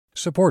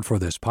Support for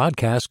this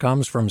podcast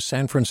comes from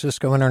San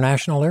Francisco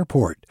International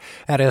Airport.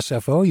 At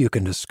SFO, you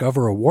can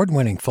discover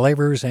award-winning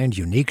flavors and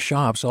unique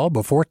shops all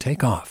before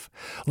takeoff.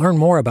 Learn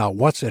more about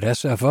what's at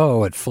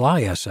SFO at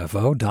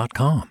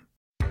flysfo.com.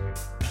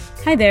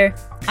 Hi there,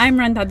 I'm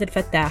Rand Abdel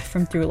Fattah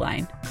from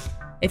Throughline.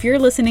 If you're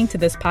listening to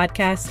this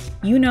podcast,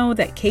 you know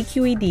that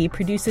KQED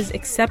produces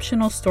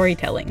exceptional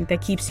storytelling that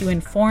keeps you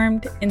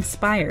informed,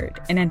 inspired,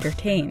 and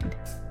entertained.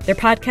 Their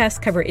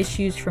podcasts cover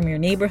issues from your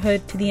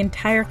neighborhood to the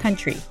entire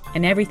country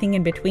and everything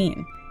in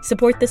between.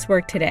 Support this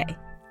work today.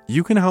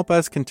 You can help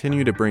us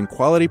continue to bring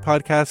quality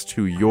podcasts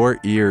to your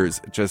ears.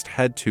 Just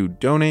head to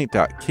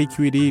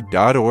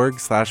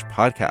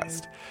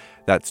donate.kqed.org/podcast.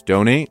 That's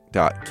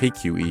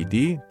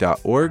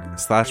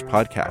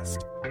donate.kqed.org/podcast.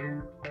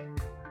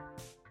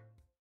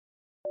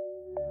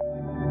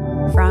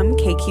 From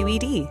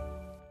KQED.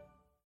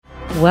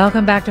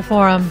 Welcome back to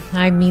Forum.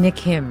 I'm Mina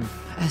Kim.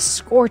 A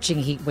scorching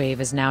heat wave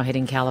is now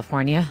hitting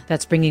California.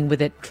 That's bringing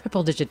with it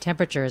triple-digit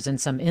temperatures in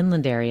some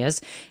inland areas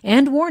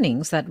and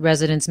warnings that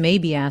residents may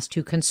be asked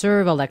to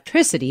conserve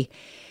electricity.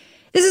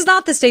 This is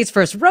not the state's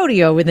first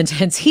rodeo with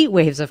intense heat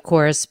waves, of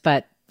course,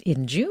 but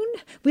in June,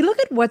 we look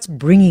at what's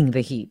bringing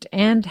the heat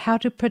and how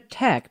to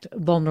protect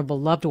vulnerable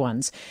loved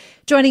ones.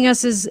 Joining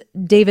us is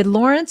David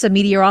Lawrence, a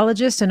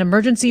meteorologist and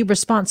emergency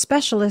response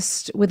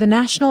specialist with the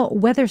National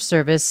Weather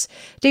Service.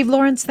 Dave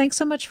Lawrence, thanks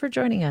so much for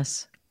joining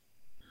us.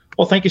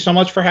 Well, thank you so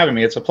much for having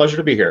me. It's a pleasure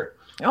to be here.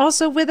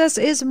 Also with us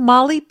is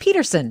Molly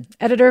Peterson,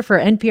 editor for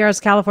NPR's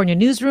California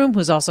Newsroom,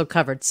 who's also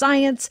covered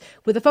science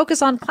with a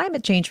focus on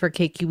climate change for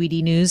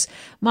KQED News.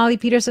 Molly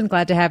Peterson,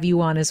 glad to have you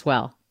on as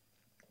well.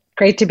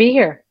 Great to be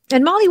here.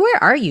 And Molly,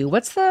 where are you?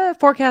 What's the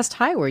forecast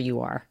high where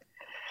you are?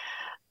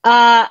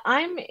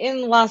 I'm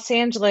in Los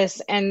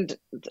Angeles, and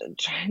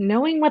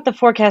knowing what the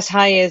forecast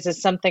high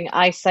is something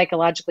I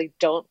psychologically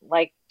don't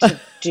like to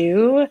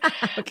do.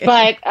 Okay.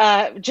 But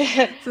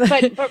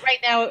right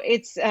now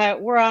it's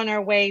we're on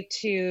our way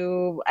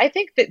to. I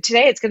think that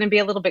today it's going to be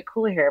a little bit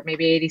cooler here,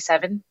 maybe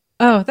 87.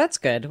 Oh, that's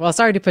good. Well,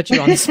 sorry to put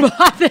you on the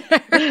spot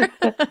there.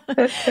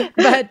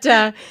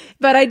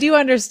 But I do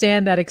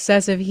understand that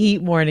excessive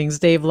heat warnings,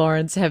 Dave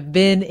Lawrence, have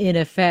been in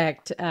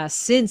effect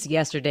since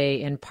yesterday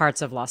in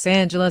parts of Los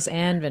Angeles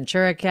and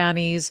Ventura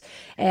counties.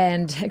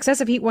 And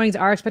excessive heat warnings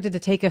are expected to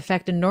take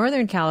effect in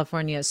Northern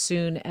California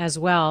soon as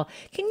well.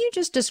 Can you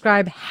just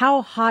describe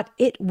how hot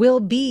it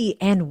will be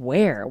and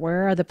where?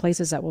 Where are the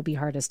places that will be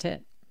hardest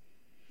hit?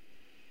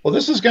 Well,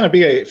 this is going to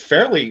be a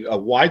fairly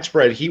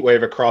widespread heat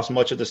wave across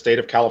much of the state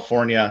of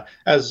California.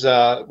 As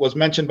was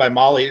mentioned by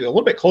Molly, a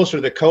little bit closer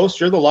to the coast,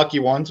 you're the lucky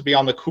one to be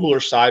on the cooler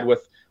side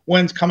with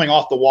winds coming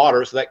off the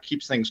water, so that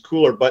keeps things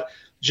cooler. But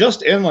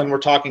just inland, we're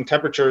talking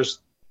temperatures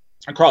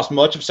across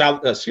much of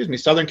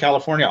Southern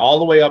California, all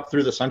the way up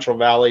through the Central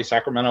Valley,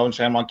 Sacramento and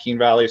San Joaquin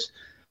valleys,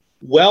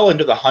 well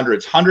into the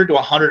hundreds, 100 to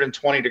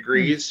 120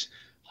 degrees.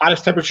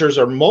 Hottest temperatures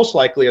are most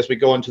likely as we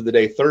go into the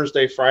day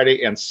Thursday,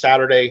 Friday, and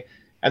Saturday.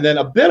 And then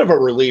a bit of a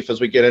relief as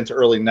we get into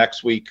early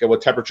next week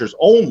with temperatures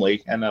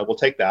only, and we'll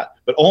take that,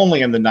 but only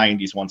in the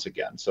 90s once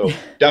again. So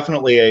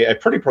definitely a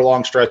pretty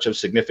prolonged stretch of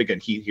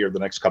significant heat here the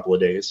next couple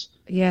of days.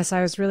 Yes,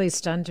 I was really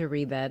stunned to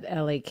read that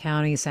LA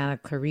County, Santa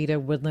Clarita,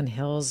 Woodland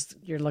Hills,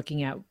 you're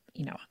looking at,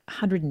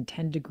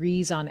 110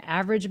 degrees on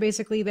average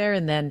basically there.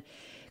 And then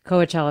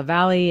Coachella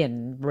Valley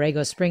and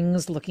Borrego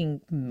Springs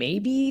looking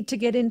maybe to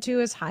get into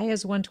as high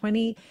as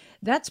 120.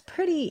 That's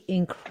pretty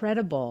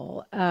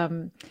incredible.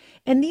 And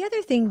the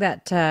other thing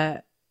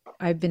that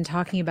I've been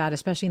talking about,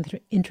 especially in the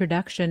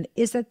introduction,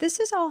 is that this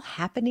is all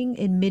happening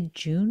in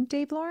mid-June,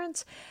 Dave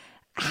Lawrence.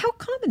 How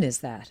common is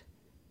that?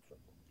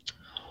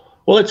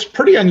 Well, it's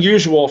pretty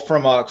unusual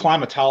from a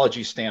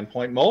climatology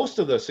standpoint. Most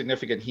of the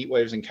significant heat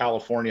waves in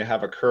California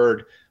have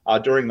occurred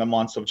during the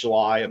months of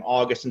July and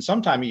August, and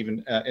sometime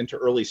even into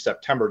early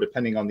September,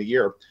 depending on the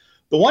year.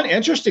 The one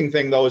interesting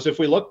thing, though, is if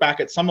we look back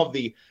at some of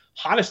the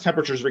hottest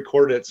temperatures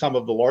recorded at some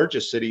of the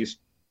largest cities,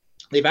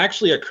 they've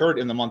actually occurred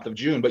in the month of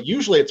June, but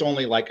usually it's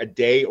only like a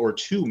day or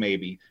two,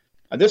 maybe.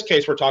 In this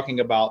case, we're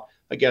talking about,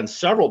 again,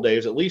 several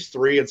days, at least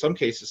 3, in some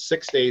cases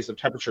 6 days of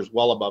temperatures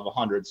well above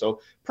 100.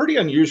 So pretty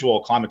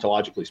unusual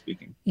climatologically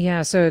speaking.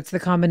 Yeah, so it's the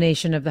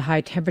combination of the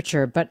high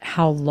temperature, but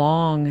how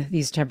long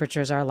these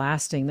temperatures are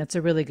lasting. That's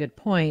a really good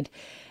point.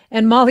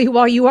 And Molly,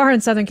 while you are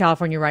in Southern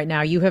California right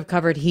now, you have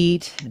covered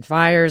heat and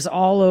fires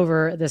all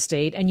over the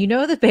state, and you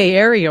know the Bay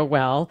Area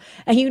well,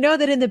 and you know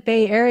that in the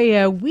Bay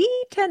Area, we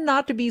tend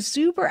not to be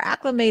super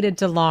acclimated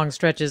to long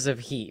stretches of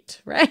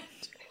heat, right?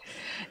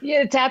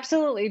 Yeah, it's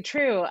absolutely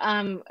true.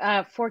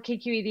 For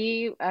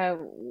KQED,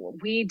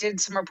 we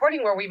did some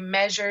reporting where we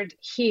measured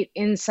heat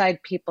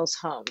inside people's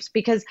homes,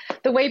 because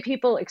the way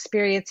people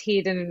experience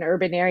heat in an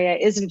urban area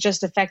isn't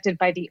just affected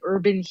by the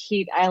urban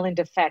heat island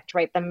effect,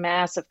 right? The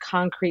mass of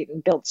concrete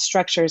and built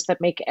structures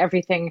that make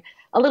everything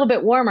a little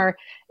bit warmer.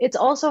 It's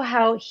also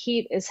how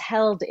heat is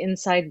held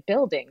inside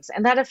buildings.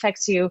 And that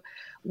affects you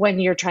when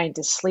you're trying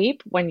to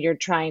sleep, when you're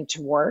trying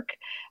to work.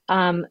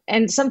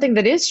 And something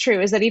that is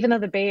true is that even though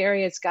the Bay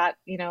Area's got,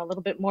 a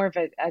little bit more of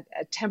a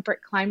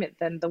temperate climate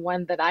than the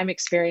one that I'm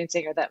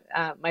experiencing or that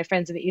my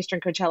friends in the Eastern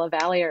Coachella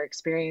Valley are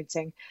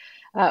experiencing,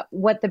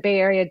 what the Bay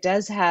Area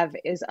does have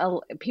is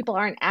people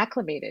aren't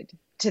acclimated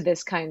to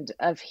this kind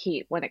of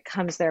heat when it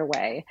comes their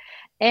way.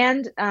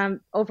 And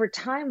over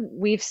time,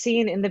 we've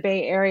seen in the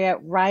Bay Area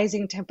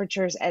rising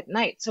temperatures at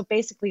night. So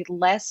basically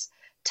less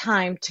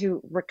time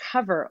to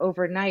recover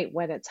overnight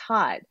when it's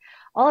hot.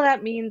 All of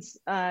that means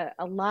a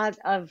lot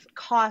of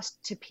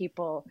cost to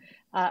people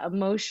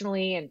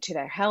emotionally and to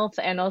their health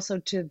and also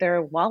to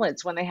their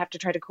wallets when they have to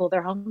try to cool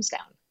their homes down.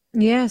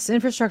 Yes,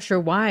 infrastructure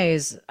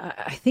wise,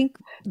 I think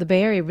the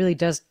Bay Area really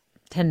does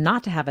tend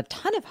not to have a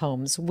ton of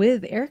homes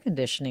with air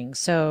conditioning.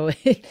 So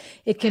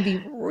it can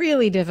be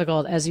really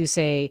difficult, as you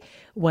say,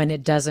 when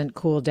it doesn't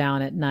cool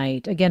down at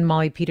night. Again,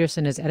 Molly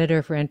Peterson is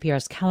editor for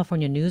NPR's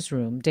California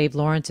Newsroom. Dave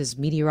Lawrence is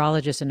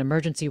meteorologist and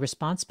emergency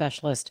response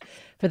specialist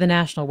for the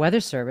National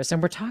Weather Service.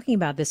 And we're talking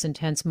about this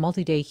intense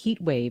multi-day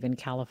heat wave in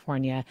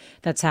California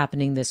that's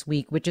happening this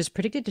week, which is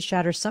predicted to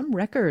shatter some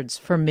records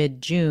for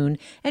mid-June.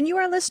 And you,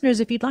 our listeners,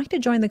 if you'd like to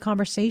join the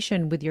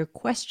conversation with your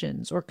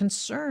questions or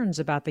concerns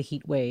about the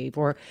heat wave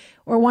or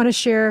want to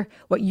share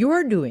what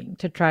you're doing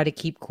to try to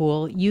keep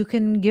cool, you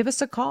can give us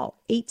a call.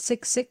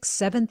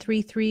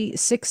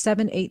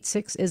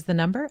 866-733-6786 is the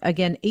number.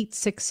 Again,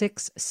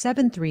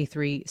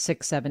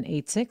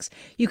 866-733-6786.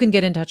 You can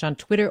get in touch on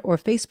Twitter or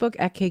Facebook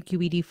at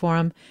KQED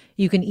Forum.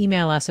 You can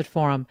email us at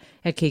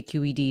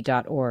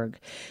forum@kqed.org.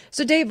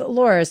 So Dave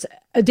Lawrence,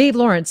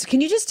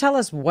 can you just tell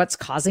us what's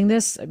causing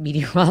this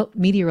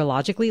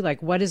meteorologically?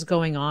 Like, what is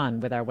going on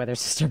with our weather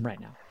system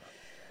right now?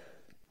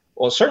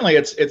 Well, certainly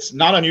it's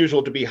not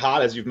unusual to be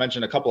hot, as you've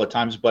mentioned a couple of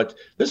times, but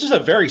this is a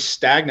very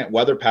stagnant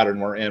weather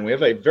pattern we're in. We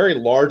have a very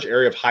large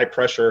area of high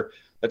pressure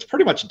that's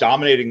pretty much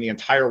dominating the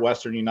entire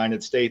western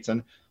United States.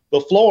 And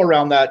the flow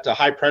around that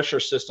high pressure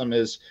system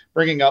is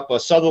bringing up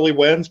southerly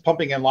winds,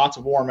 pumping in lots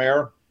of warm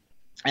air.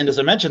 And as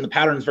I mentioned, the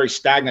pattern is very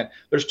stagnant.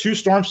 There's two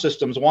storm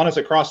systems. One is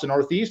across the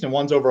Northeast and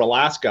one's over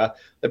Alaska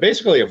that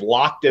basically have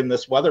locked in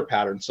this weather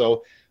pattern.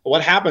 So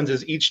what happens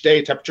is each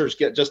day temperatures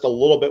get just a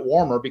little bit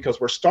warmer because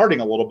we're starting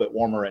a little bit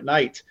warmer at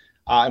night.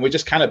 And we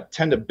just kind of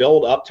tend to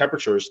build up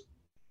temperatures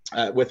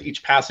with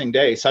each passing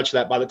day, such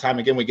that by the time,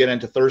 again, we get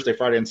into Thursday,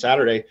 Friday, and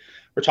Saturday,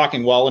 we're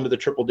talking well into the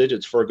triple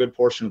digits for a good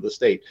portion of the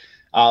state.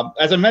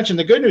 As I mentioned,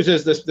 the good news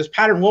is this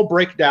pattern will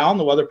break down.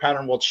 The weather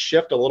pattern will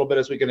shift a little bit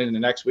as we get into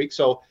next week.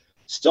 So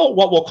still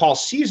what we'll call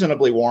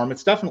seasonably warm.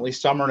 It's definitely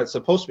summer, and it's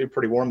supposed to be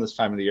pretty warm this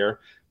time of the year.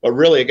 But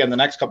really, again, the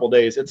next couple of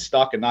days, it's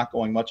stuck and not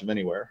going much of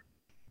anywhere.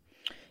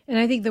 And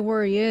I think the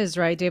worry is,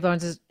 right, Dave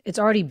Lawrence, it's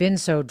already been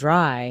so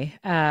dry.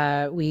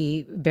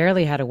 We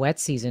barely had a wet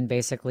season,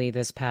 basically,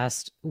 this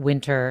past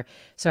winter.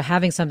 So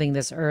having something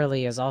this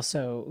early is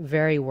also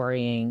very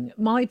worrying.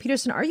 Molly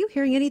Peterson, are you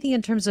hearing anything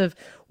in terms of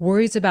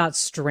worries about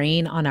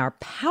strain on our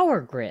power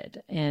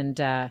grid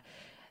and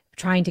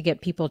trying to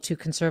get people to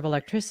conserve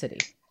electricity?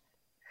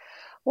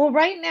 Well,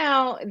 right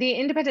now, the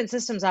independent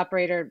systems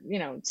operator,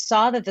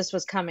 saw that this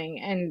was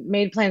coming and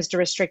made plans to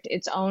restrict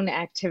its own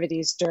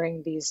activities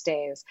during these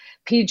days.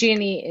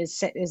 PG&E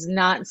is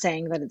not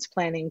saying that it's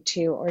planning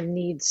to or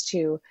needs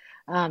to,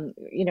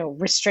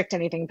 restrict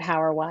anything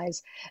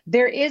power-wise.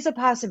 There is a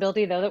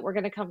possibility, though, that we're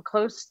going to come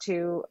close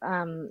to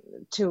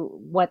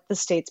what the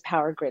state's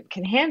power grid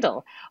can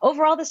handle.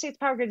 Overall, the state's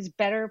power grid is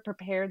better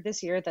prepared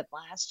this year than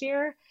last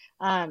year.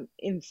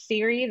 In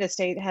theory, the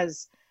state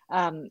has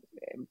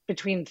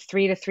between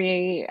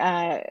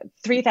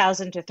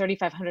 3,000 to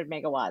 3,500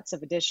 megawatts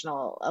of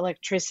additional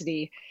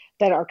electricity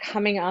that are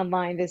coming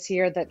online this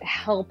year that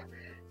help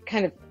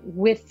kind of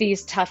with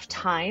these tough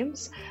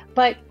times.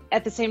 But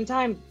at the same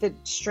time, the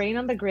strain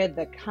on the grid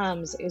that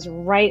comes is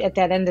right at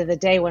that end of the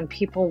day when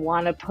people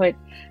want to put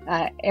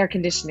air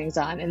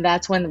conditionings on. And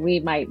that's when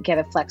we might get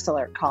a flex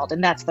alert called.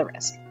 And that's the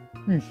risk.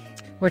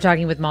 We're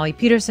talking with Molly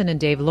Peterson and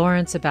Dave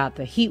Lawrence about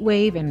the heat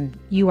wave, and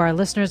you, our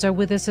listeners, are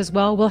with us as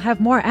well. We'll have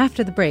more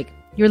after the break.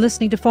 You're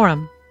listening to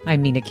Forum.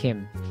 I'm Mina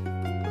Kim.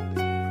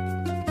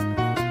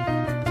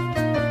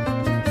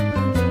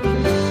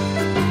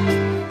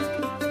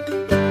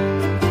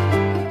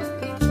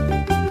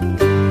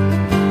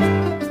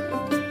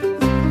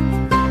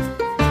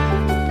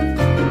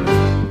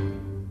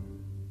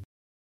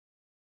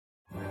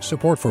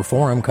 Support for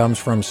Forum comes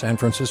from San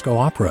Francisco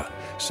Opera.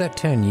 Set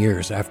 10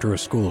 years after a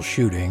school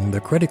shooting,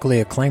 the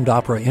critically acclaimed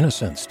opera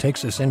Innocence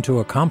takes us into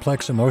a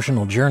complex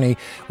emotional journey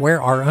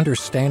where our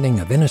understanding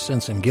of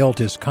innocence and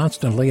guilt is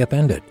constantly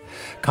upended.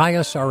 Kaya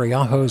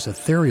Sariaho's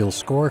ethereal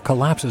score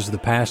collapses the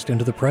past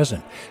into the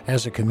present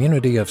as a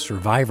community of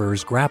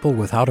survivors grapple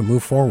with how to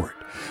move forward.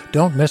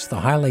 Don't miss the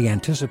highly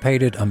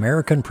anticipated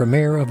American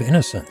premiere of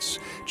Innocence,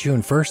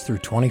 June 1st through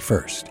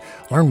 21st.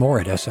 Learn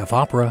more at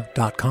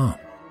sfopera.com.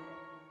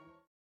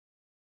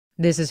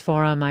 This is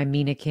Forum. I'm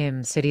Mina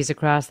Kim. Cities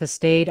across the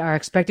state are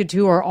expected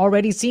to or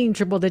already seeing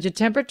triple-digit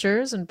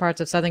temperatures, and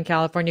parts of Southern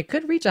California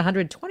could reach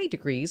 120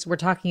 degrees. We're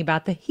talking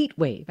about the heat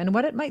wave and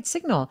what it might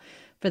signal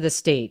for the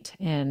state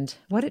and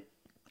what it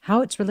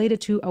how it's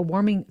related to a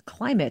warming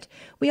climate.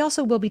 We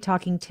also will be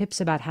talking tips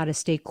about how to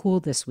stay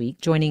cool this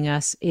week. Joining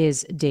us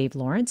is Dave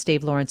Lawrence.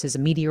 Dave Lawrence is a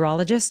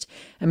meteorologist,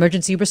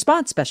 emergency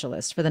response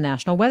specialist for the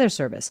National Weather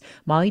Service.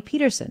 Molly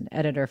Peterson,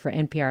 editor for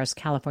NPR's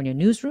California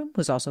Newsroom,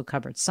 who's also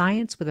covered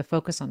science with a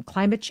focus on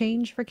climate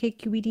change for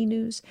KQED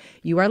News.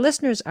 You, our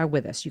listeners, are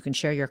with us. You can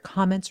share your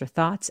comments or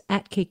thoughts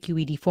at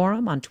KQED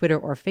Forum on Twitter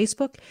or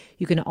Facebook.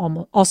 You can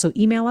also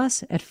email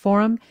us at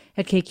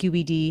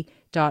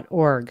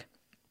forum@kqed.org.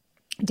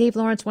 Dave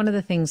Lawrence, one of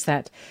the things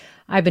that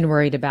I've been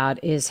worried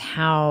about is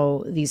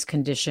how these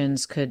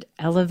conditions could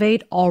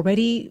elevate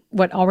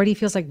what already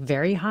feels like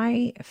very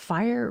high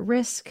fire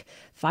risk,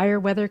 fire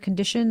weather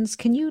conditions.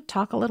 Can you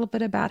talk a little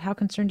bit about how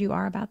concerned you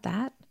are about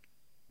that?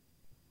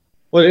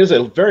 Well, it is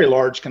a very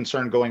large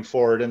concern going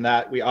forward in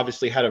that we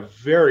obviously had a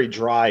very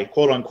dry,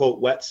 quote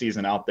unquote, wet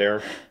season out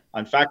there.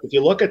 In fact, if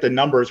you look at the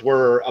numbers,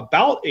 we're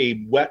about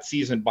a wet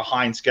season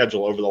behind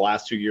schedule over the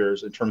last 2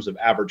 years in terms of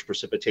average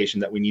precipitation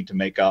that we need to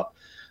make up.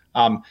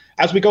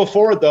 As we go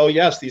forward, though,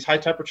 yes, these high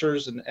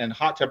temperatures and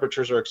hot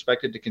temperatures are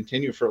expected to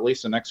continue for at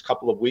least the next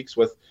couple of weeks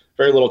with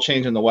very little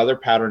change in the weather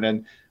pattern.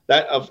 And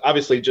that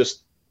obviously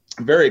just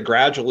very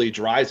gradually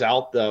dries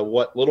out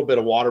what little bit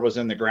of water was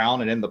in the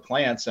ground and in the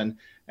plants and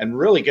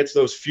really gets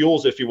those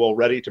fuels, if you will,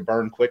 ready to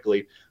burn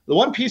quickly. The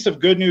one piece of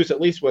good news,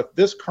 at least with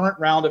this current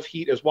round of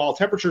heat, is while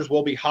temperatures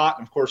will be hot,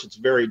 and of course it's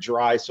very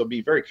dry, so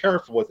be very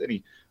careful with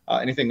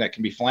anything that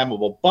can be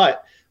flammable.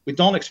 But we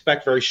don't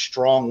expect very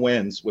strong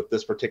winds with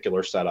this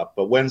particular setup,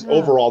 but winds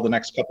overall the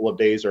next couple of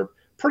days are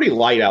pretty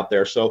light out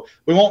there. So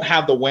we won't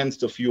have the winds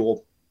to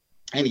fuel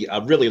any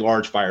really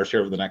large fires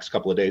here over the next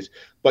couple of days.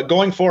 But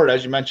going forward,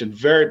 as you mentioned,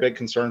 very big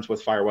concerns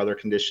with fire weather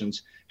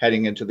conditions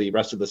heading into the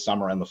rest of the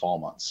summer and the fall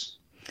months.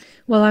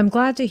 Well, I'm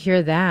glad to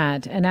hear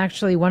that. And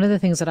actually, one of the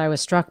things that I was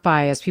struck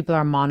by as people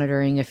are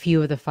monitoring a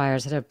few of the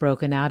fires that have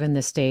broken out in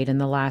the state in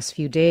the last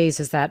few days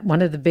is that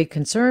one of the big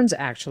concerns,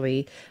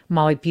 actually,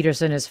 Molly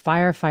Peterson, is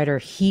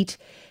firefighter heat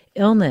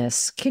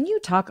illness. Can you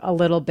talk a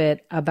little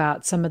bit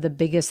about some of the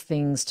biggest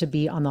things to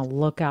be on the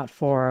lookout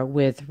for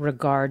with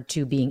regard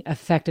to being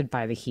affected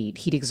by the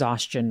heat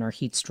exhaustion or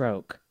heat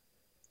stroke?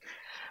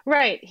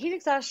 Right. Heat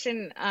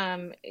exhaustion,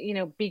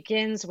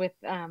 begins with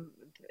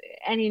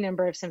any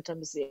number of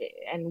symptoms.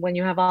 And when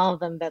you have all of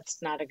them,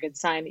 that's not a good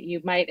sign.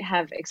 You might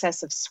have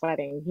excessive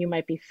sweating. You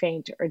might be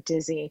faint or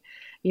dizzy.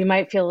 You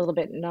might feel a little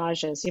bit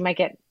nauseous. You might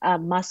get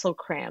muscle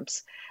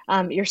cramps.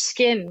 Your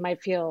skin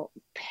might feel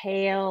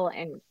pale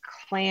and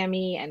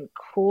clammy and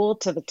cool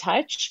to the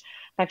touch.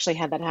 I've actually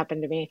had that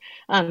happen to me.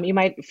 You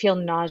might feel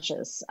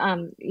nauseous.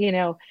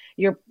 Your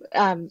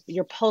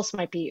pulse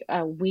might be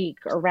weak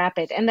or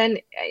rapid. And then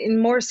in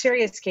more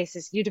serious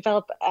cases, you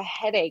develop a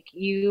headache.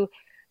 You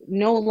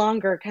no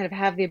longer kind of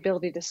have the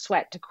ability to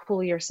sweat, to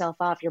cool yourself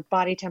off. Your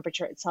body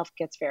temperature itself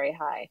gets very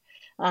high.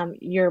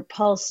 Your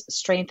pulse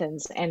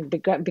strengthens and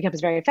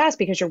becomes very fast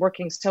because you're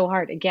working so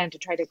hard, again, to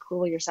try to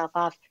cool yourself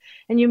off.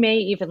 And you may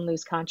even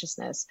lose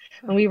consciousness.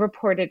 When we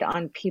reported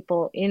on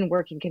people in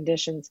working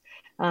conditions,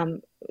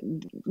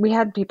 we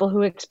had people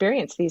who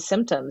experienced these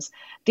symptoms.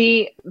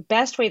 The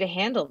best way to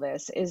handle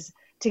this is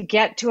to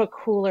get to a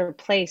cooler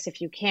place if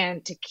you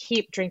can, to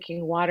keep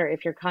drinking water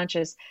if you're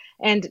conscious,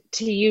 and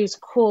to use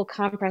cool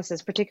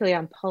compresses, particularly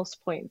on pulse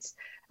points.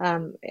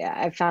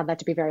 I've found that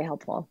to be very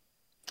helpful.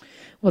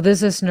 Well,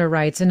 this listener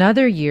writes, in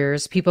other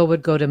years, people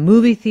would go to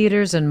movie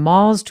theaters and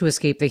malls to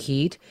escape the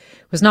heat.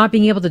 Was not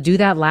being able to do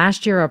that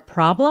last year a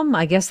problem?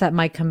 I guess that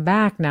might come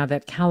back now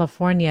that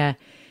California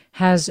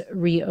has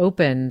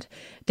reopened.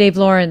 Dave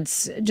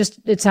Lawrence,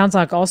 it sounds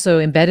like also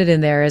embedded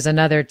in there is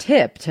another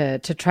tip to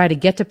try to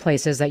get to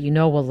places that you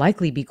know will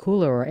likely be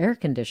cooler or air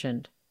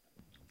conditioned.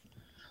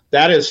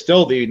 That is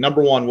still the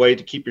number one way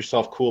to keep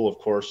yourself cool, of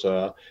course.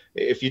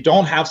 If you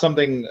don't have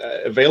something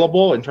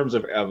available in terms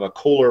of a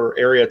cooler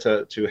area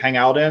to hang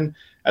out in,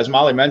 as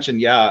Molly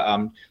mentioned,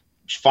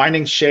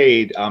 finding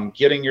shade,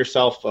 getting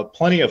yourself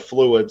plenty of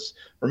fluids.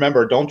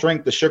 Remember, don't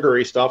drink the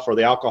sugary stuff or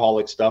the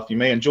alcoholic stuff. You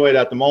may enjoy it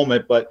at the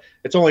moment, but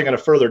it's only going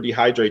to further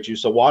dehydrate you.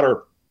 So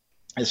water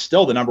is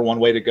still the number one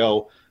way to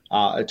go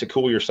to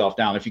cool yourself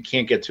down if you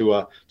can't get to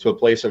a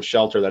place of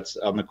shelter that's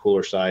on the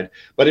cooler side.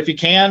 But if you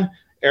can,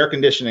 air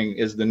conditioning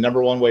is the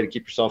number one way to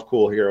keep yourself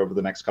cool here over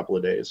the next couple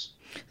of days.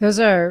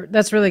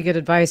 That's really good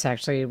advice,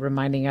 actually,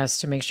 reminding us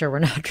to make sure we're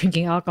not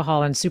drinking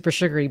alcohol and super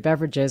sugary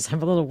beverages.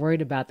 I'm a little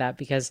worried about that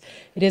because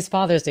it is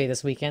Father's Day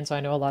this weekend. So I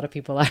know a lot of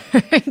people are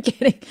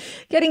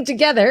getting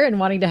together and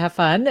wanting to have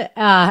fun.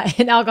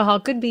 And alcohol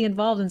could be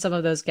involved in some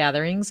of those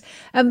gatherings.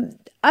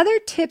 Other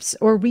tips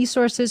or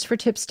resources for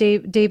tips,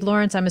 Dave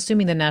Lawrence? I'm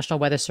assuming the National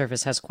Weather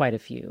Service has quite a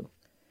few.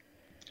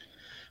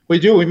 We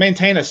do. We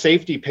maintain a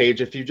safety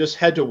page. If you just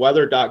head to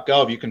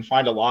weather.gov, you can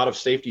find a lot of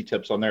safety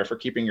tips on there for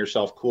keeping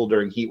yourself cool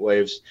during heat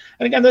waves.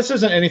 And again, this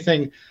isn't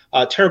anything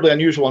terribly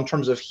unusual in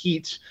terms of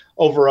heat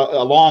over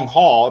a long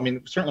haul. I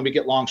mean, certainly we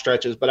get long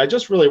stretches, but I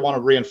just really want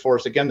to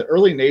reinforce, again, the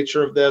early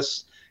nature of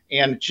this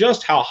and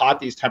just how hot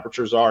these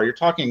temperatures are. You're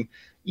talking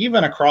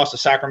even across the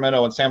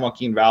Sacramento and San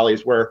Joaquin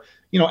valleys where,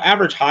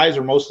 average highs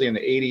are mostly in the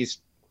 80s.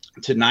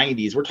 to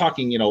 90s. We're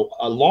talking,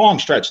 a long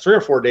stretch, 3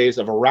 or 4 days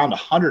of around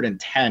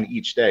 110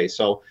 each day.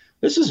 So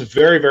this is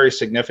very, very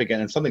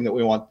significant and something that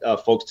we want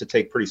folks to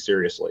take pretty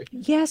seriously.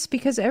 Yes,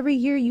 because every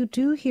year you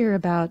do hear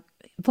about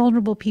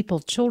vulnerable people,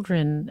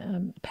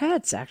 children,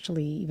 pets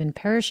actually even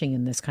perishing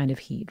in this kind of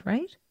heat,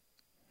 right?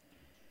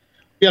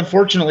 We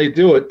unfortunately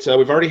do it.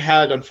 We've already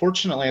had,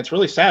 unfortunately, it's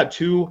really sad,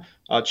 2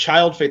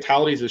 child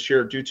fatalities this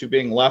year due to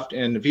being left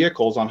in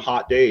vehicles on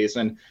hot days.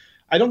 And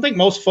I don't think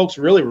most folks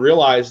really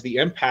realize the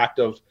impact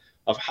of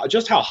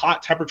just how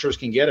hot temperatures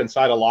can get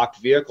inside a locked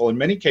vehicle. In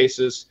many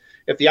cases,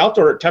 if the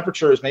outdoor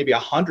temperature is maybe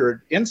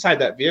 100, inside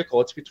that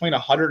vehicle, it's between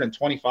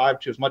 125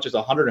 to as much as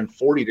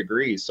 140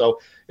 degrees. So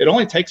it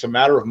only takes a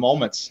matter of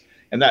moments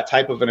in that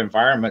type of an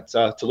environment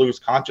to lose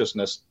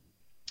consciousness.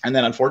 And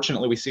then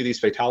unfortunately, we see these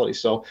fatalities.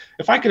 So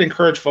if I could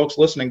encourage folks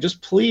listening,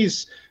 just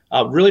please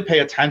really pay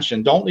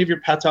attention. Don't leave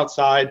your pets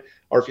outside,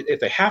 or if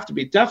they have to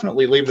be,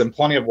 definitely leave them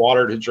plenty of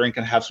water to drink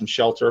and have some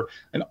shelter.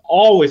 And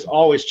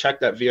always check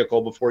that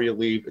vehicle before you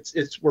leave.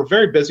 We're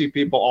very busy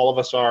people, all of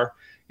us are,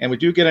 and we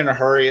do get in a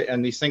hurry,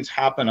 and these things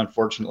happen,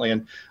 unfortunately.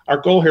 And our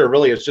goal here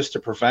really is just to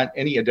prevent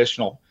any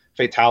additional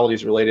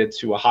fatalities related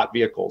to hot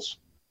vehicles.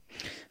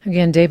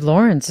 Again, Dave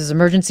Lawrence is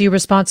emergency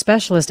response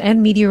specialist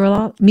and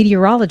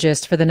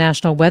meteorologist for the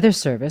National Weather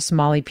Service.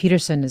 Molly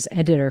Peterson is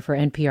editor for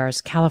NPR's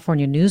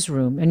California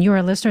Newsroom. And you,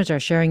 our listeners, are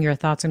sharing your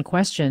thoughts and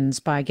questions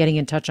by getting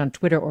in touch on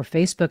Twitter or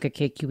Facebook at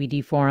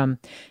KQED Forum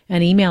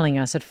and emailing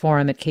us at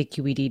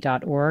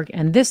forum@kqed.org.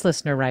 And this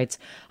listener writes,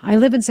 I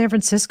live in San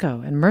Francisco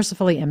and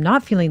mercifully am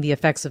not feeling the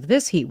effects of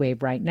this heat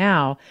wave right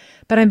now,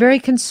 but I'm very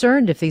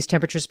concerned if these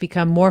temperatures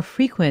become more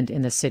frequent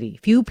in the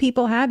city. Few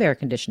people have air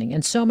conditioning,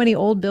 and so many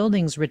old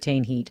buildings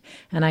retain heat,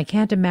 and I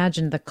can't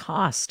imagine the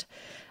cost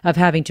of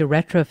having to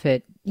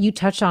retrofit. You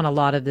touched on a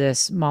lot of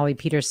this, Molly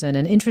Peterson,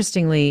 and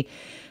interestingly,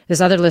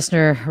 this other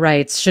listener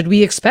writes, should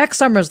we expect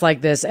summers like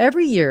this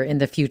every year in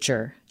the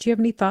future? Do you have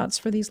any thoughts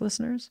for these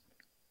listeners?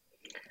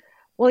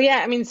 Well,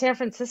 yeah, I mean, San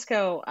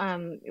Francisco,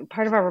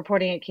 part of our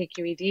reporting at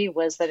KQED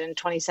was that in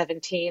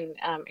 2017,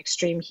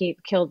 extreme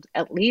heat killed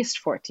at least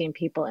 14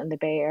 people in the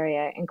Bay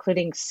Area,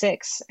 including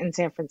 6 in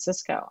San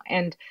Francisco.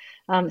 And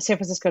San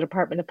Francisco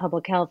Department of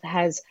Public Health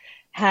has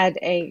had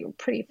a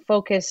pretty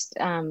focused,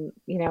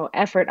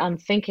 effort on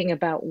thinking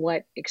about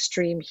what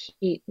extreme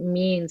heat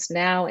means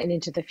now and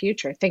into the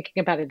future,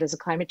 thinking about it as a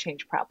climate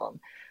change problem.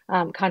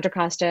 Contra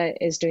Costa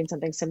is doing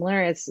something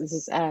similar. This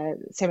is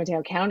San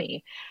Mateo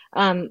County.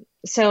 One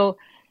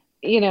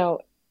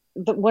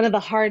of the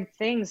hard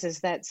things is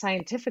that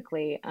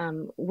scientifically,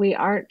 we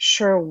aren't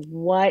sure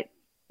what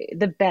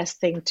the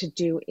best thing to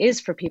do is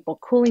for people.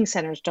 Cooling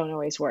centers don't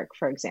always work,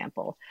 for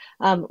example.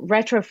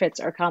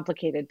 Retrofits are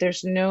complicated.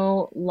 There's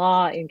no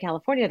law in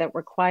California that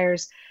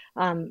requires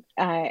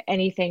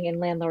anything in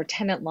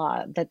landlord-tenant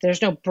law, that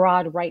there's no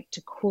broad right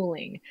to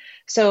cooling.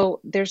 So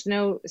there's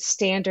no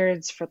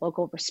standards for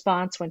local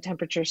response when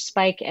temperatures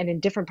spike. And in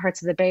different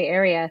parts of the Bay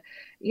Area,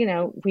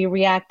 we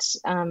react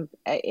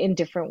in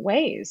different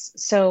ways.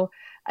 So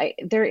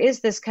there is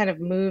this kind of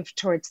move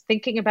towards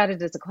thinking about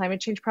it as a climate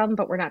change problem,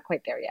 but we're not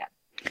quite there yet.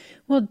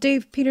 Well,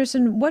 Dave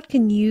Peterson, what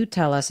can you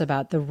tell us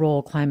about the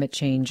role climate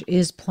change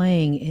is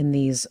playing in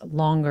these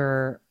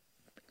longer,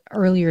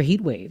 earlier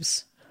heat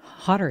waves,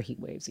 hotter heat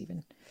waves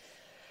even?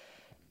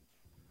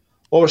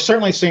 Well, we're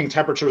certainly seeing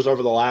temperatures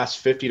over the last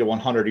 50 to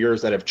 100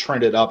 years that have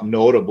trended up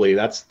notably.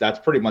 That's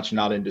pretty much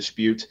not in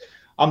dispute.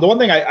 The one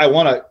thing I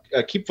want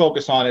to keep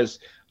focus on is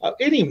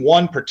any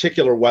one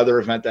particular weather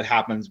event that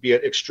happens, be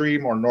it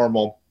extreme or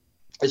normal,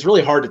 is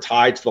really hard to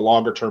tie to the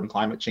longer term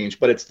climate change,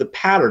 but it's the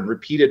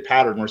repeated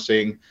pattern we're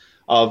seeing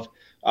of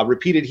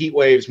repeated heat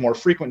waves, more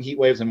frequent heat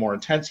waves, and more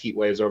intense heat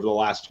waves over the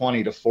last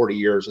 20 to 40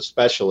 years,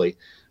 especially.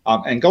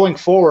 And going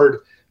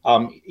forward,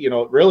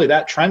 really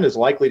that trend is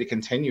likely to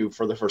continue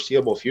for the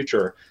foreseeable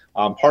future.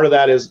 Part of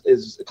that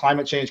is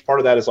climate change. Part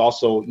of that is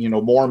also,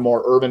 more and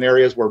more urban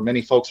areas where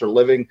many folks are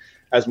living.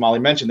 As Molly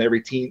mentioned, they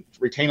retain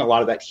a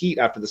lot of that heat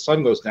after the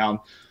sun goes down.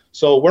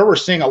 So where we're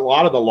seeing a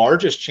lot of the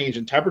largest change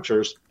in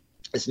temperatures,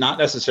 it's not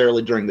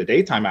necessarily during the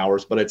daytime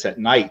hours, but it's at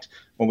night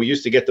when we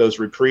used to get those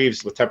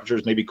reprieves with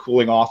temperatures maybe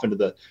cooling off into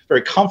the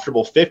very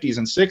comfortable 50s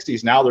and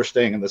 60s. Now they're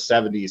staying in the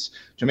 70s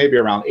to maybe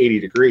around 80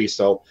 degrees.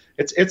 So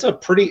it's a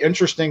pretty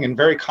interesting and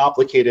very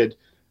complicated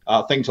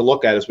thing to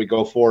look at as we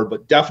go forward.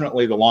 But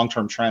definitely the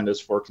long-term trend is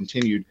for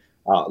continued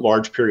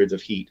large periods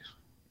of heat.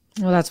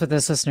 Well, that's what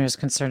this listener is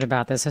concerned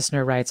about. This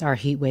listener writes, are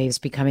heat waves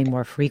becoming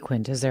more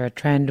frequent? Is there a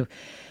trend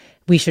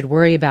we should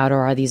worry about,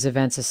 or are these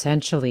events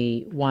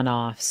essentially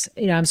one-offs?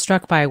 I'm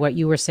struck by what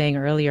you were saying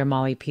earlier,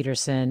 Molly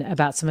Peterson,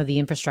 about some of the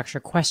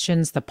infrastructure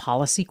questions, the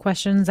policy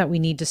questions that we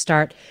need to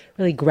start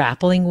really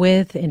grappling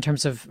with in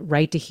terms of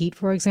right to heat,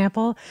 for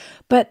example.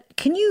 But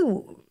can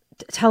you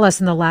tell us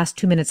in the last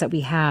 2 minutes that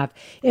we have,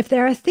 if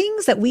there are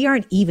things that we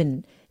aren't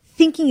even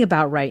thinking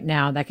about right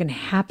now that can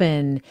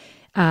happen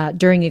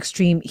during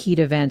extreme heat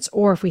events,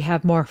 or if we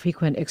have more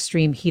frequent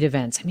extreme heat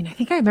events? I mean, I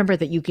think I remember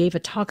that you gave a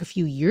talk a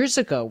few years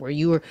ago where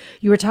you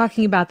were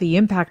talking about the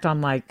impact on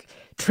like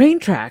train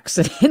tracks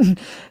and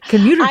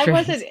commuter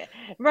trains.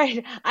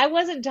 Right. I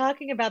wasn't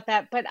talking about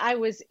that, but I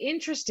was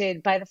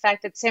interested by the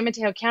fact that San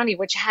Mateo County,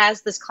 which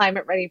has this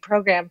climate ready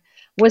program,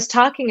 was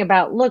talking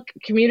about, look,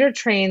 commuter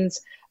trains,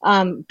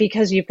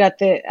 because you've got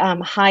the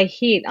high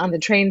heat on the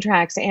train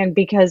tracks, and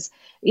because,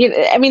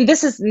 I mean,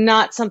 this is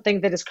not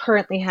something that is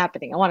currently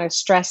happening. I want to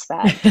stress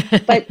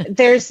that, but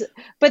there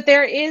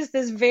is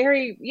this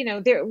very,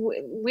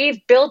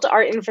 we've built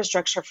our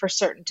infrastructure for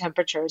certain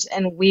temperatures,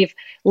 and we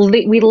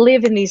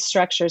live in these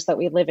structures that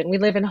we live in. We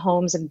live in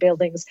homes and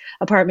buildings,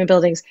 apartment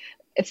buildings,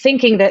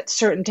 thinking that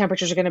certain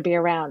temperatures are going to be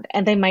around,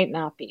 and they might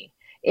not be.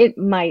 It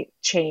might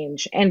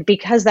change. And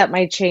because that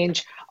might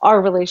change,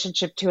 our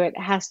relationship to it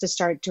has to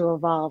start to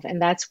evolve. And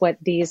that's what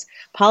these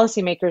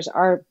policymakers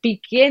are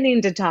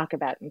beginning to talk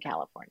about in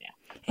California.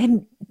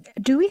 And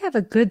do we have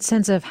a good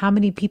sense of how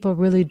many people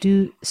really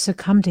do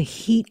succumb to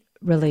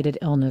heat-related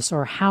illness,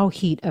 or how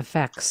heat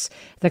affects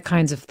the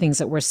kinds of things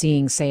that we're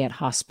seeing, say, at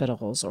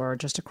hospitals or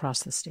just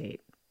across the state?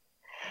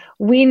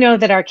 We know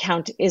that our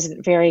count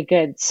isn't very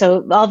good.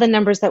 So all the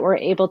numbers that we're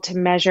able to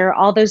measure,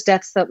 all those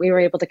deaths that we were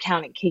able to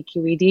count at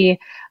KQED,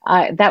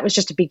 that was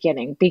just a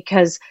beginning,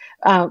 because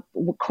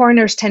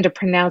coroners tend to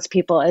pronounce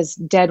people as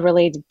dead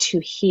related to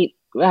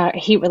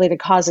heat-related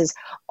causes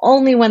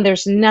only when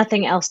there's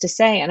nothing else to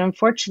say. And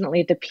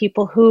unfortunately, the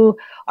people who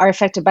are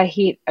affected by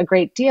heat a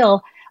great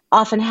deal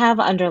often have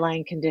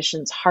underlying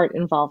conditions, heart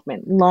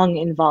involvement, lung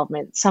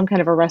involvement, some kind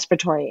of a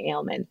respiratory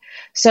ailment.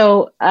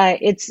 So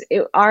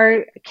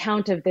our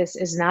count of this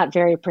is not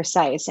very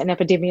precise, and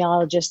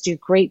epidemiologists do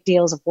great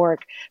deals of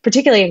work,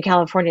 particularly in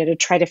California, to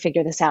try to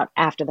figure this out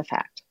after the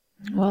fact.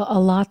 Well, a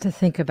lot to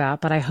think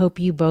about, but I hope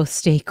you both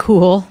stay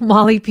cool.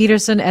 Molly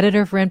Peterson,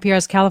 editor for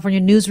NPR's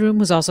California Newsroom,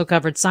 who's also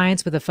covered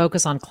science with a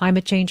focus on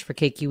climate change for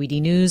KQED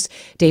News.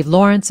 Dave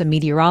Lawrence, a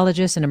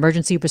meteorologist and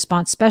emergency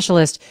response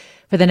specialist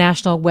for the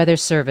National Weather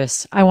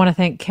Service. I want to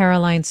thank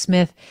Caroline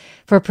Smith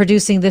for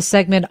producing this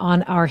segment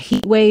on our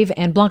heat wave,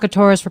 and Blanca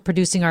Torres for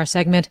producing our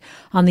segment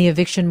on the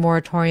eviction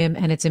moratorium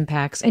and its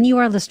impacts, and you,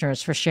 our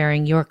listeners, for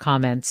sharing your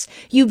comments.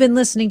 You've been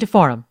listening to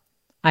Forum.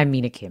 I'm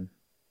Mina Kim.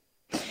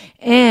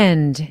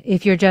 And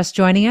if you're just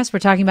joining us, we're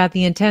talking about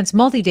the intense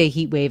multi-day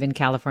heat wave in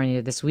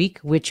California this week,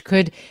 which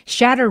could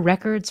shatter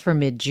records for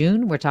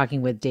mid-June. We're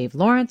talking with Dave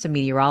Lawrence, a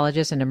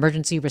meteorologist and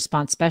emergency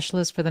response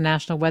specialist for the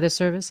National Weather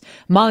Service,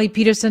 Molly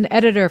Peterson,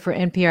 editor for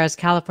NPR's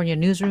California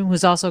Newsroom,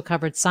 who's also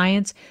covered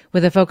science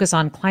with a focus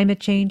on climate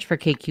change for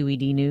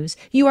KQED News.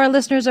 You, our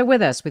listeners, are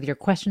with us with your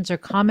questions or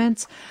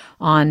comments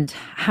on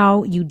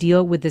how you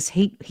deal with this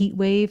heat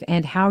wave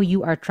and how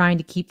you are trying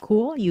to keep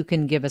cool. You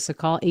can give us a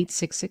call,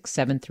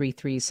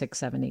 866-733-6786.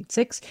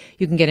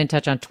 You can get in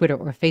touch on Twitter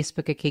or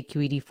Facebook at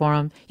KQED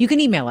Forum. You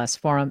can email us,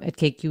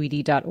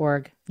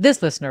 forum@kqed.org.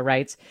 This listener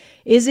writes,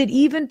 is it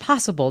even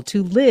possible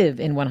to live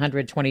in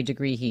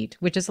 120-degree heat?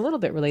 Which is a little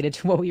bit related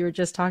to what we were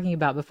just talking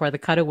about before the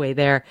cutaway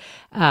there,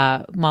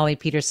 Molly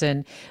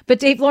Peterson. But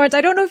Dave Lawrence,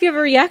 I don't know if you have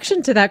a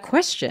reaction to that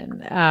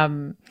question.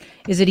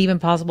 Is it even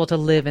possible to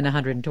live in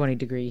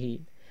 120-degree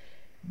heat?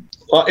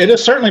 Well, it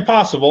is certainly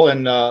possible,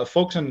 and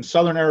folks in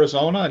southern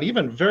Arizona and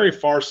even very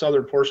far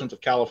southern portions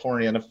of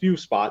California and a few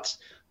spots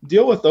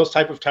deal with those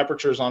type of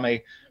temperatures on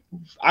a,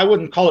 I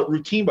wouldn't call it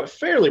routine, but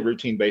fairly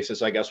routine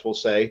basis, I guess we'll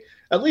say.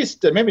 At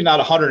least maybe not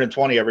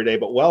 120 every day,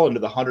 but well into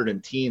the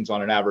 110s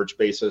on an average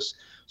basis.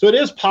 So it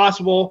is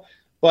possible,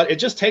 but it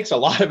just takes a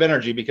lot of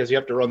energy because you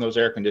have to run those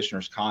air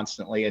conditioners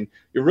constantly, and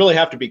you really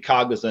have to be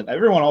cognizant.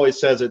 Everyone always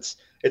says it's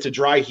a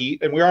dry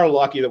heat, and we are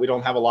lucky that we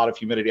don't have a lot of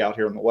humidity out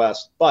here in the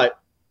West, but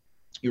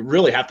you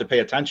really have to pay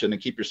attention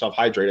and keep yourself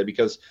hydrated,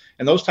 because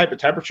in those type of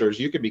temperatures,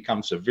 you can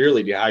become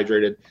severely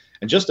dehydrated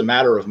in just a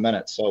matter of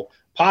minutes. So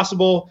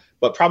possible,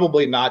 but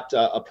probably not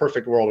a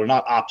perfect world, or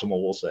not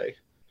optimal, we'll say.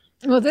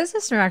 Well, this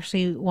listener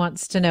actually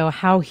wants to know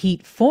how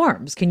heat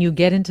forms. Can you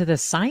get into the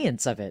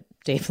science of it,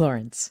 Dave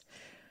Lawrence?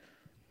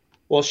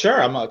 Well,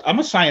 sure. I'm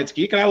a science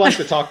geek, and I like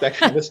to talk that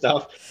kind of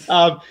stuff.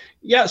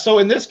 Yeah. So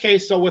in this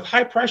case, with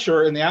high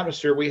pressure in the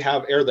atmosphere, we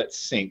have air that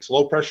sinks.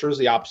 Low pressure is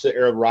the opposite.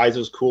 Air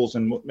rises, cools,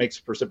 and makes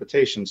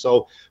precipitation.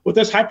 So with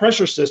this high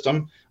pressure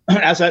system,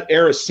 as that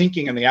air is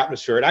sinking in the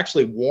atmosphere, it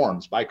actually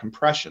warms by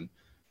compression.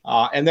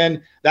 And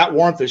then that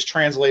warmth is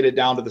translated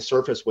down to the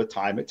surface with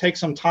time. It takes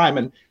some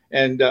time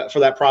and for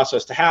that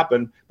process to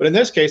happen. But in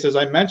this case, as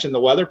I mentioned, the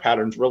weather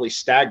pattern is really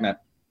stagnant.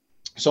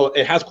 So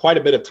it has quite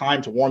a bit of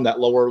time to warm the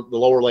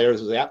lower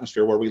layers of the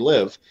atmosphere where we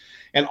live.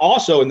 And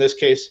also in this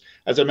case,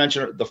 as I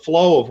mentioned, the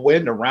flow of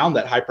wind around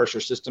that high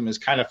pressure system is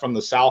kind of from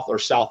the south or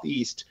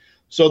southeast.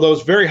 So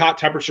those very hot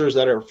temperatures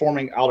that are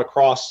forming out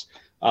across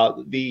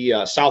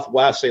the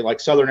southwest, say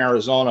like southern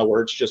Arizona,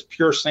 where it's just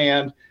pure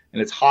sand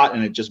and it's hot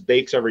and it just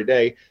bakes every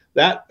day,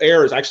 that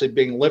air is actually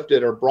being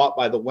lifted or brought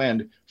by the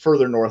wind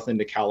further north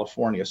into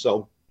California.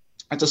 So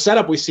it's a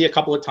setup we see a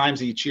couple of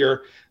times each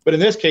year, but in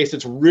this case,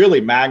 it's really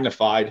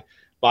magnified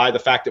by the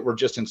fact that we're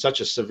just in such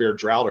a severe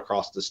drought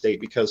across the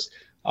state, because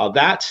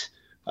the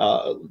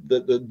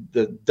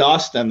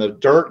dust and the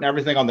dirt and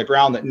everything on the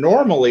ground that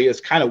normally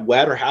is kind of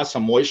wet or has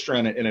some moisture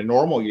in it in a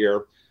normal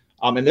year.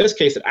 In this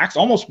case, it acts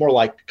almost more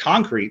like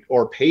concrete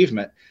or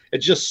pavement. It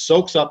just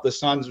soaks up the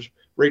sun's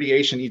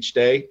radiation each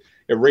day.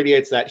 It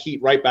radiates that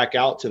heat right back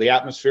out to the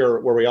atmosphere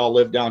where we all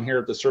live down here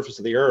at the surface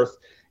of the earth.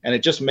 And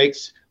it just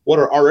makes what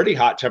are already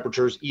hot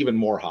temperatures even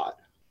more hot.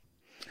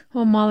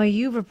 Well, Molly,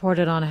 you've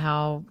reported on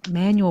how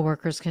manual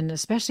workers can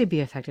especially be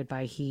affected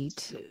by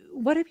heat.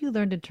 What have you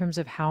learned in terms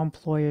of how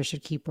employers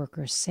should keep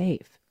workers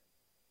safe?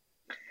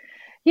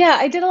 Yeah,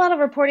 I did a lot of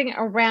reporting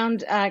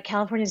around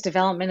California's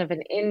development of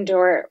an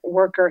indoor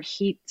worker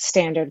heat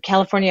standard.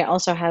 California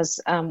also has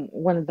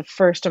one of the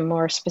first and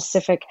more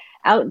specific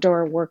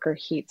outdoor worker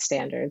heat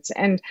standards.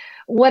 And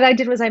what I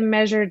did was I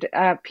measured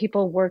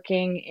people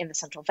working in the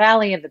Central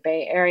Valley, in the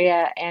Bay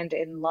Area, and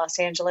in Los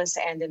Angeles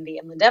and in the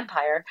Inland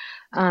Empire.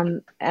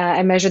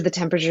 I measured the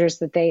temperatures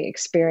that they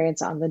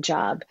experience on the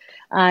job.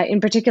 In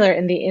particular,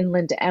 in the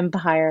Inland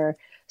Empire,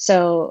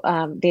 so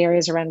the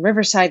areas around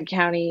Riverside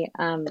County,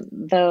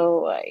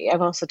 though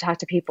I've also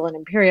talked to people in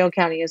Imperial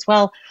County as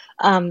well,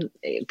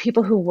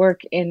 people who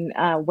work in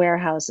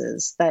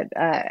warehouses that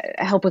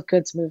help with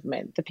goods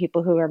movement, the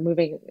people who are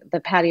moving the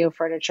patio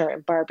furniture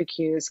and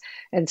barbecues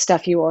and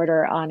stuff you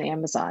order on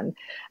Amazon.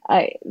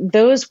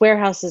 Those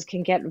warehouses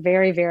can get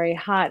very, very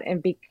hot.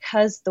 And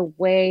because the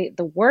way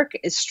the work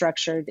is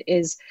structured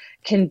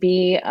can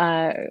be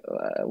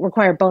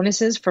require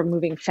bonuses for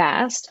moving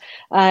fast.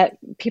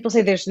 People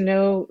say there's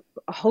no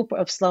hope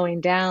of slowing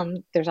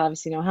down. There's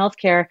obviously no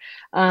healthcare.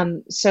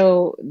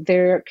 So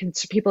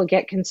people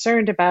get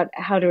concerned about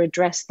how to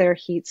address their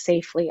heat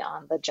safely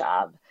on the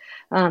job.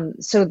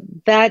 So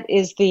that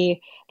is the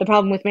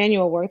problem with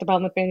manual work. The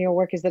problem with manual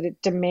work is that it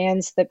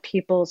demands that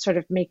people sort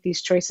of make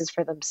these choices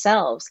for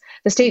themselves.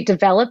 The state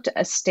developed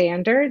a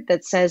standard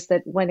that says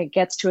that when it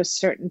gets to a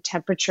certain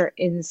temperature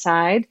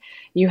inside,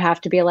 you have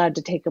to be allowed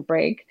to take a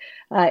break.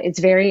 It's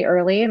very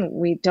early, and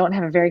we don't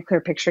have a very clear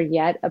picture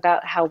yet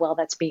about how well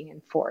that's being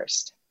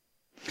enforced.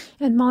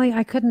 And Molly,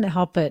 I couldn't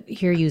help but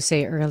hear you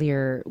say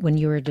earlier when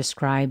you were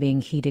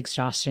describing heat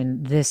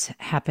exhaustion, this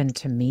happened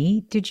to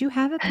me. Did you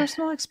have a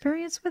personal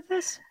experience with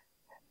this?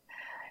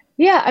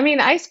 Yeah, I mean,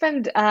 I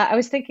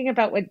was thinking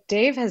about what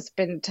Dave has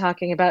been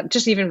talking about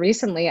just even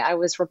recently. I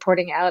was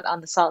reporting out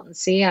on the Salton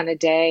Sea on a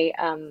day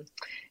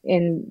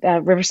in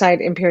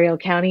Riverside, Imperial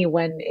County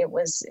when it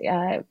was,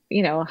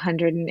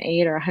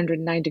 108 or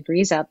 109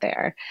 degrees out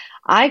there.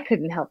 I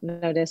couldn't help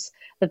notice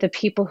that the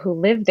people who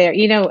live there,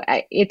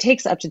 it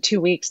takes up to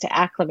 2 weeks to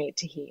acclimate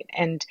to heat.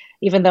 And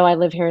even though I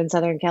live here in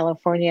Southern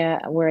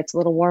California, where it's a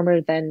little warmer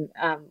than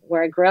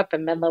where I grew up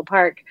in Menlo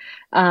Park,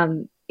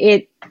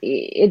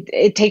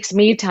 it takes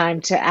me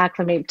time to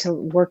acclimate to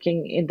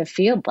working in the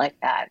field like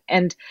that.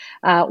 And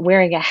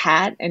wearing a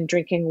hat and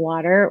drinking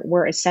water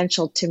were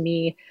essential to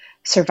me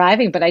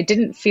surviving, but I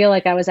didn't feel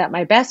like I was at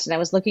my best. And I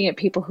was looking at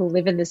people who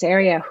live in this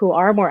area who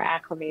are more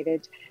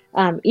acclimated,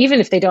 even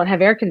if they don't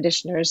have air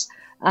conditioners.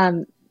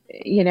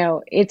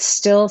 It's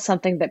still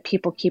something that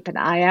people keep an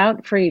eye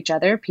out for each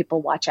other.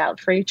 People watch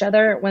out for each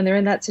other when they're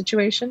in that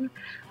situation.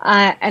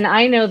 And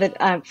I know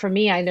that for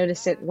me, I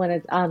notice it when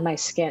it's on my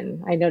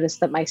skin. I notice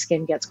that my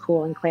skin gets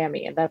cool and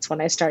clammy, and that's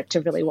when I start to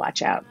really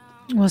watch out.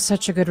 Well,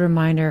 such a good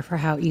reminder for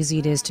how easy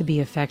it is to be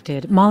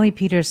affected. Molly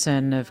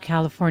Peterson of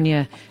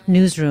California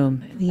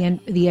Newsroom,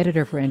 the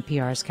editor for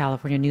NPR's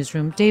California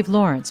Newsroom, Dave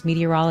Lawrence,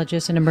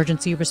 meteorologist and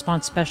emergency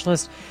response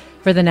specialist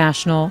for the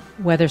National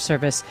Weather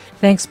Service.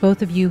 Thanks,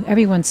 both of you.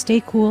 Everyone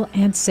stay cool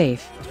and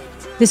safe.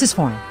 This is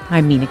Forum.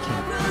 I'm Mina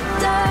Kim.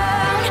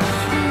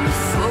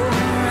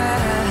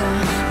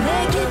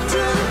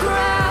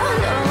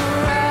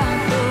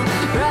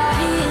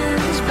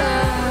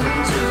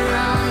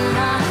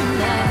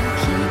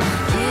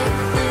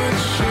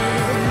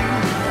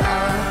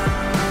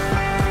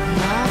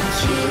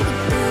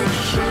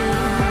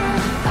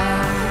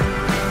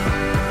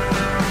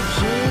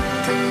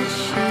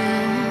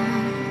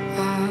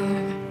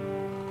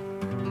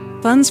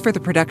 Funds for the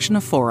production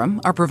of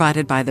Forum are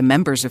provided by the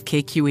members of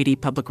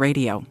KQED Public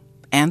Radio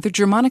and the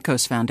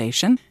Germanicos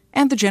Foundation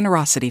and the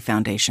Generosity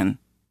Foundation.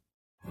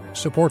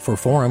 Support for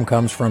Forum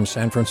comes from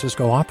San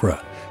Francisco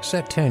Opera.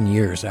 Set 10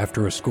 years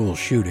after a school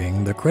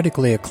shooting, the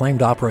critically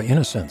acclaimed opera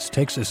Innocence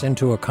takes us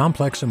into a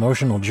complex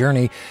emotional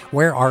journey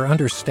where our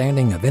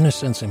understanding of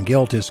innocence and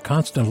guilt is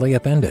constantly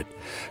upended.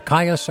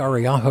 Kaya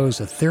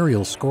Sariaho's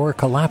ethereal score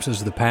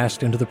collapses the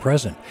past into the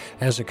present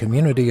as a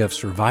community of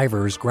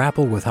survivors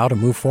grapple with how to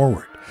move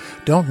forward.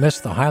 Don't miss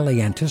the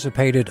highly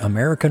anticipated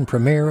American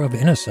premiere of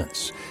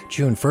Innocence,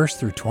 June 1st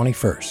through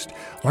 21st.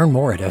 Learn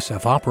more at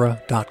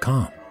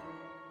sfopera.com.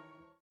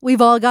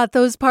 We've all got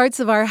those parts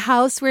of our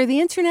house where the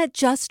internet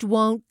just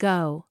won't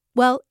go.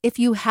 Well, if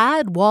you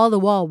had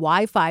wall-to-wall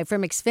Wi-Fi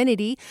from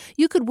Xfinity,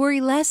 you could worry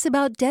less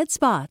about dead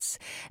spots.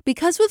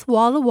 Because with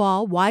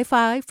wall-to-wall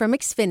Wi-Fi from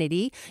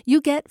Xfinity,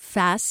 you get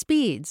fast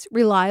speeds,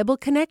 reliable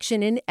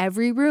connection in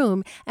every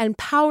room, and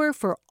power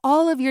for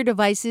all of your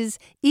devices,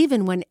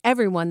 even when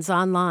everyone's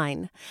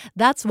online.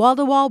 That's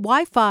wall-to-wall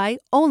Wi-Fi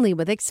only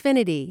with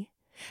Xfinity.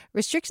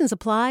 Restrictions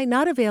apply,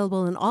 not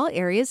available in all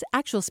areas.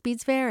 Actual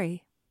speeds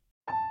vary.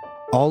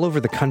 all over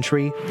the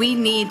country. We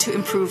need to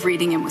improve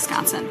reading in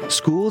Wisconsin.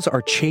 Schools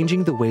are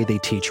changing the way they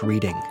teach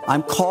reading.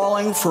 I'm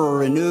calling for a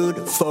renewed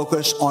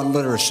focus on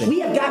literacy. We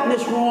have gotten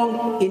this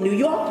wrong in New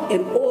York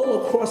and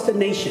all across the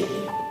nation.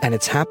 And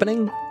it's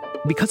happening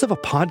because of a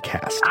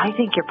podcast. I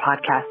think your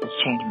podcast has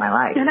changed my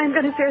life. And I'm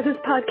going to share this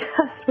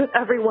podcast with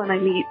everyone I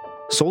meet.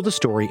 Sold a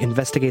Story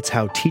investigates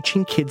how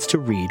teaching kids to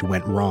read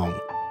went wrong.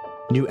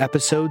 New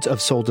episodes of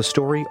Sold a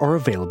Story are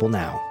available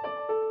now.